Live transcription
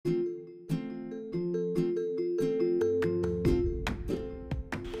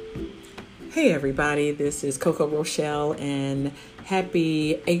Hey everybody, this is Coco Rochelle and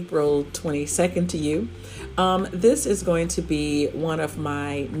happy April 22nd to you. This is going to be one of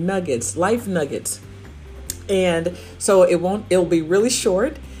my nuggets, life nuggets. And so it'll be really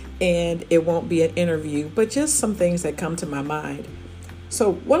short and it won't be an interview, but just some things that come to my mind.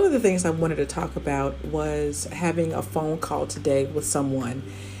 So one of the things I wanted to talk about was having a phone call today with someone.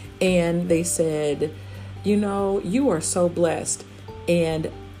 And they said, you are so blessed.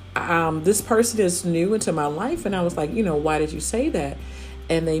 And this person is new into my life. And I was like, why did you say that?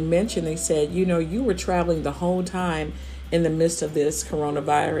 And they said, you were traveling the whole time in the midst of this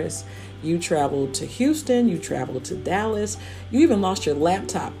coronavirus. You traveled to Houston, you traveled to Dallas, you even lost your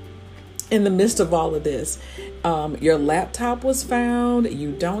laptop in the midst of all of this. Your laptop was found,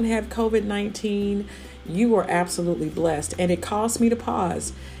 you don't have COVID-19, you are absolutely blessed. And it caused me to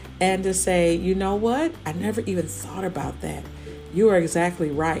pause and to say, you know what? I never even thought about that. You are exactly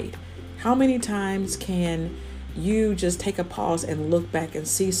right. How many times can you just take a pause and look back and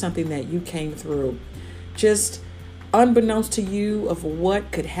see something that you came through, just unbeknownst to you of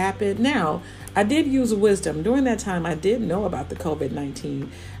what could happen? Now, I did use wisdom. During that time, I did know about the COVID-19.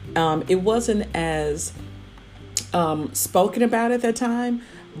 It wasn't as spoken about at that time,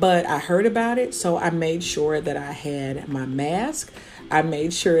 but I heard about it. So I made sure that I had my mask. I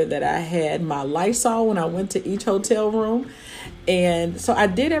made sure that I had my Lysol when I went to each hotel room. And so I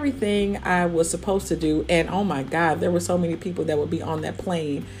did everything I was supposed to do. And oh my God, there were so many people that would be on that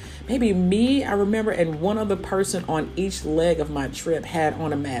plane. Maybe me, I remember, and one other person on each leg of my trip had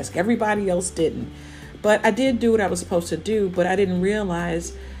on a mask. Everybody else didn't. But I did do what I was supposed to do. But I didn't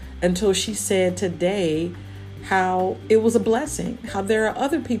realize until she said today how it was a blessing, how there are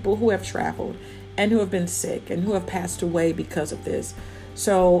other people who have traveled and who have been sick and who have passed away because of this.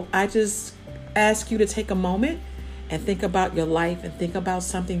 So I just ask you to take a moment and think about your life and think about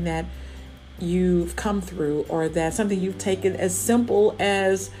something that you've come through, or that something you've taken as simple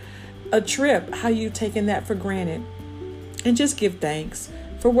as a trip, how you've taken that for granted, and just give thanks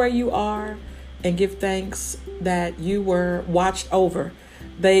for where you are and give thanks that you were watched over.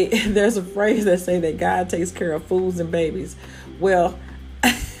 There's a phrase that say that God takes care of fools and babies. Well,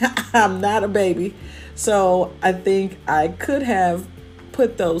 I'm not a baby, so I think I could have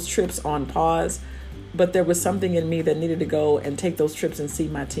put those trips on pause, but there was something in me that needed to go and take those trips and see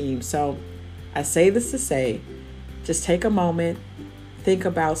my team. So I say this to say, just take a moment, think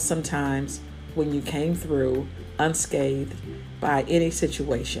about sometimes when you came through unscathed by any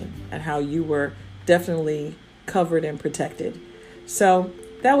situation and how you were definitely covered and protected. So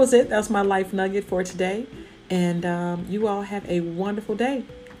that was it. That's my life nugget for today. And you all have a wonderful day.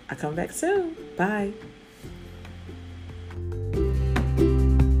 I'll come back soon. Bye.